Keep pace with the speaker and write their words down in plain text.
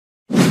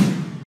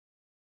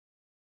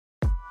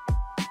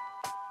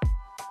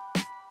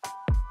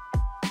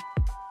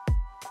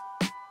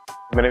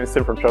My name is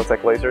Sid from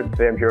Trotec Laser.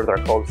 Today I'm here with our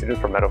co-op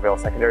students from Meadowvale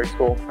Secondary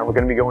School, and we're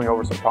going to be going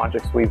over some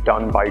projects we've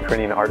done by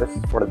Ukrainian artists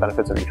for the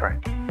benefits of Ukraine.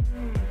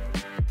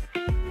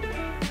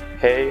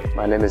 Hey,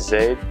 my name is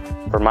Zayd.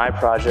 For my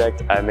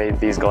project, I made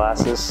these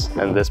glasses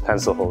and this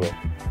pencil holder.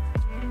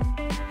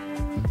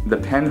 The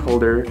pen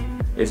holder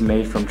is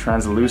made from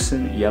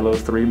translucent yellow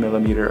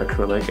 3mm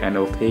acrylic and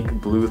opaque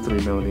blue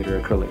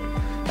 3mm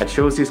acrylic. I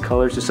chose these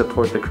colors to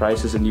support the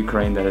crisis in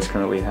Ukraine that is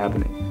currently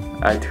happening.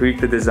 I tweaked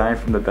the design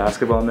from the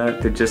basketball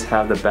net to just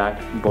have the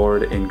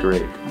backboard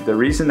engraved. The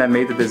reason I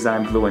made the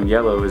design blue and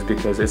yellow is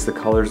because it's the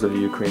colors of the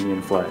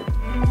Ukrainian flag.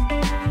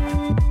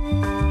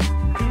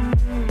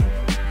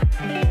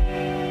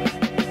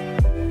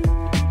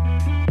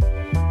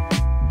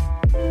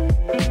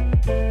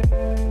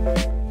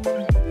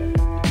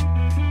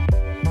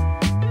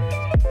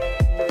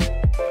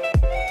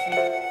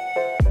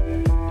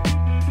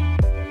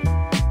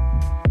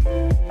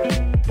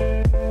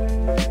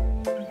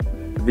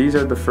 These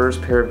are the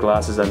first pair of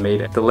glasses I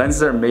made. The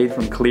lenses are made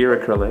from clear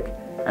acrylic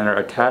and are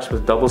attached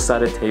with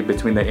double-sided tape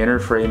between the inner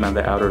frame and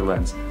the outer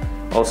lens.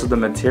 Also, the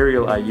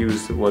material I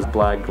used was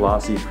black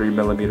glossy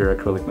 3mm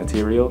acrylic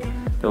material.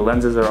 The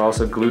lenses are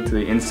also glued to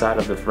the inside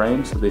of the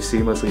frame so they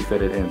seamlessly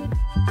fit it in.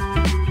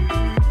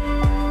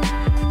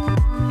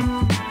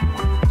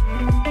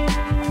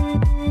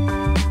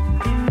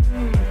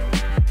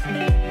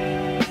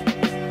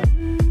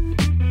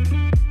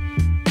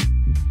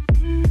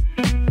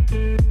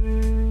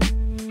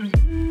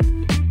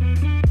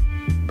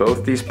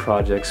 Both these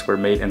projects were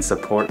made in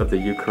support of the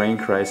Ukraine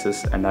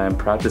crisis, and I am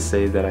proud to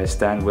say that I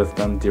stand with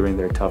them during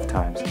their tough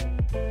times.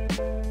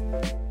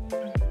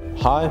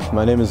 Hi,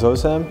 my name is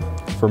Hosam.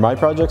 For my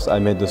projects, I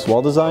made this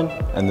wall design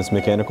and this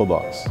mechanical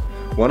box.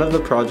 One of the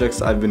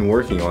projects I've been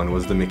working on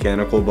was the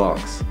mechanical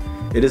box.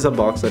 It is a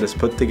box that is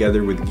put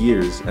together with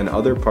gears and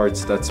other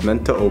parts that's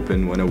meant to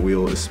open when a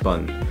wheel is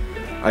spun.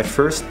 I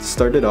first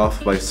started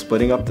off by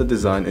splitting up the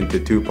design into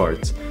two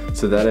parts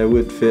so that it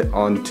would fit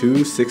on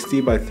two 60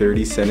 by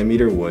 30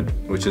 centimeter wood,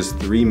 which is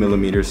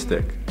 3mm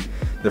thick.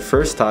 The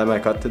first time I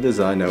cut the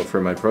design out for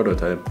my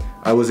prototype,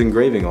 I was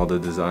engraving all the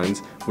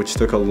designs, which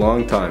took a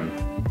long time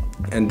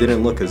and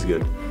didn't look as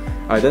good.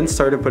 I then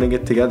started putting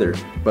it together,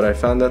 but I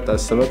found out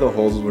that some of the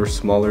holes were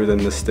smaller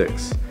than the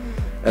sticks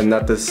and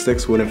that the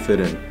sticks wouldn't fit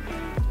in.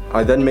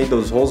 I then made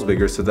those holes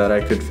bigger so that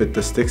I could fit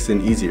the sticks in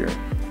easier.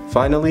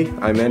 Finally,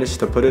 I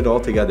managed to put it all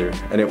together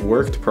and it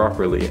worked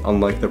properly,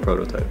 unlike the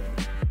prototype.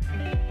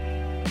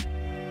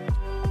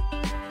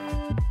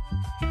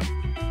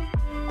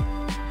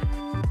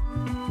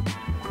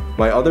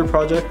 My other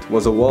project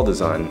was a wall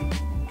design.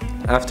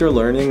 After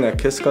learning that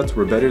kiss cuts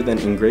were better than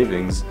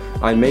engravings,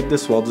 I made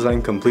this wall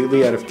design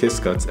completely out of kiss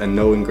cuts and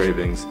no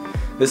engravings.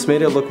 This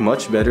made it look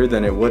much better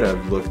than it would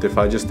have looked if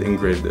I just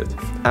engraved it.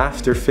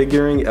 After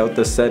figuring out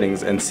the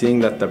settings and seeing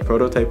that the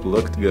prototype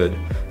looked good,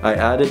 I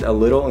added a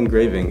little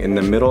engraving in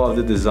the middle of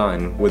the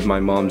design with my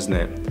mom's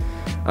name.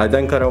 I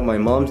then cut out my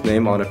mom's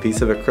name on a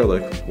piece of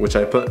acrylic, which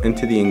I put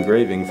into the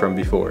engraving from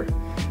before.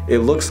 It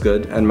looks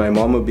good and my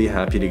mom would be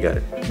happy to get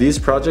it. These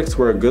projects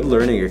were a good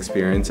learning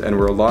experience and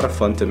were a lot of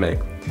fun to make.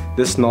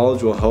 This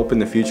knowledge will help in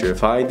the future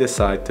if I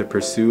decide to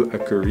pursue a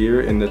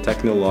career in the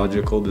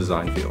technological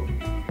design field.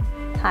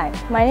 Hi,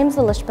 my name is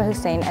Alishba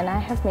and I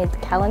have made the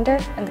calendar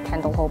and the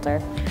candle holder.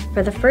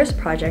 For the first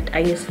project, I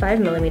used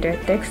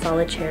 5mm thick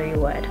solid cherry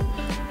wood.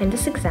 In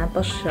this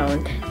example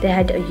shown, they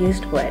had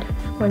used wood.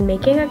 When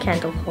making a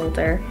candle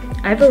holder,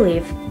 I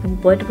believe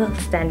wood will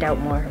stand out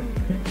more.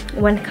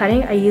 When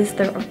cutting, I used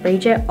the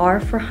Rajit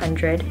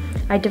R400.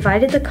 I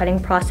divided the cutting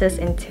process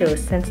in two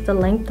since the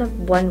length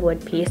of one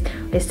wood piece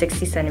is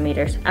 60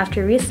 centimeters.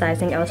 After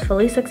resizing, I was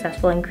fully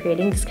successful in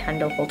creating this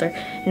candle holder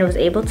and was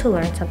able to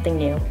learn something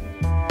new.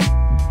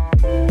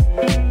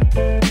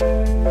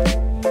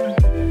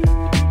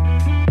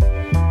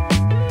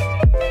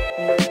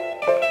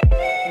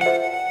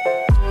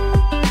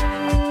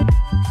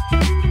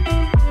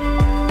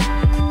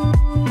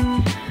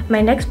 My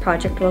next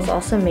project was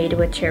also made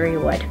with cherry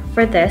wood.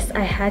 For this,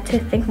 I had to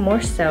think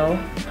more so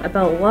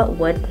about what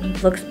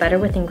wood looks better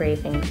with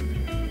engravings.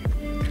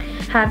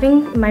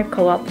 Having my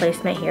co-op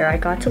placement here, I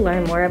got to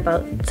learn more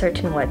about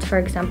certain woods. For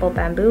example,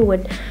 bamboo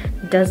wood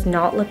does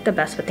not look the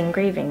best with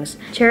engravings.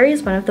 Cherry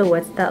is one of the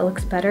woods that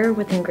looks better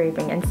with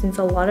engraving, and since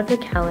a lot of the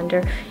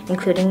calendar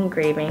including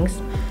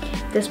engravings,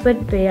 this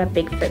would be a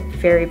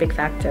very big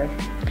factor.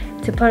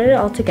 To put it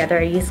all together,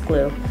 I used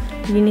glue.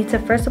 You need to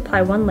first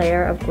apply one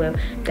layer of glue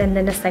and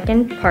then the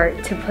second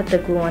part to put the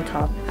glue on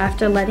top.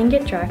 After letting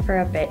it dry for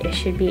a bit, it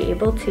should be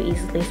able to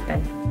easily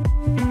spin.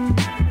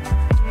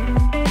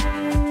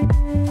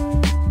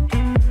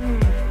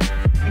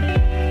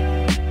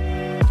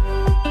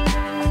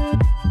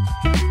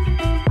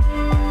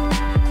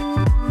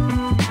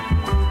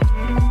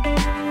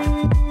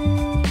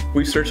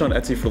 We searched on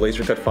Etsy for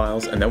laser cut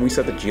files, and then we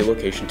set the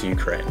geolocation to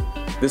Ukraine.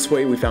 This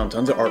way we found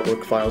tons of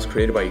artwork files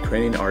created by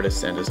Ukrainian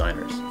artists and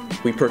designers.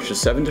 We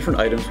purchased 7 different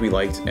items we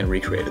liked and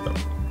recreated them.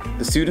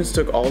 The students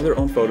took all of their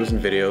own photos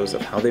and videos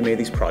of how they made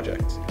these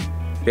projects.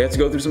 They had to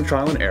go through some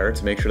trial and error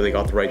to make sure they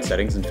got the right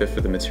settings and fit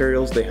for the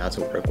materials they had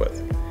to work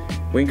with.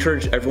 We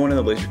encourage everyone in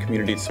the laser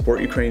community to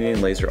support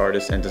Ukrainian laser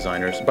artists and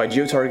designers by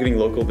geo-targeting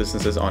local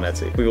businesses on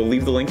Etsy. We will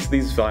leave the links to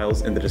these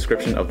files in the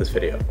description of this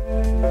video.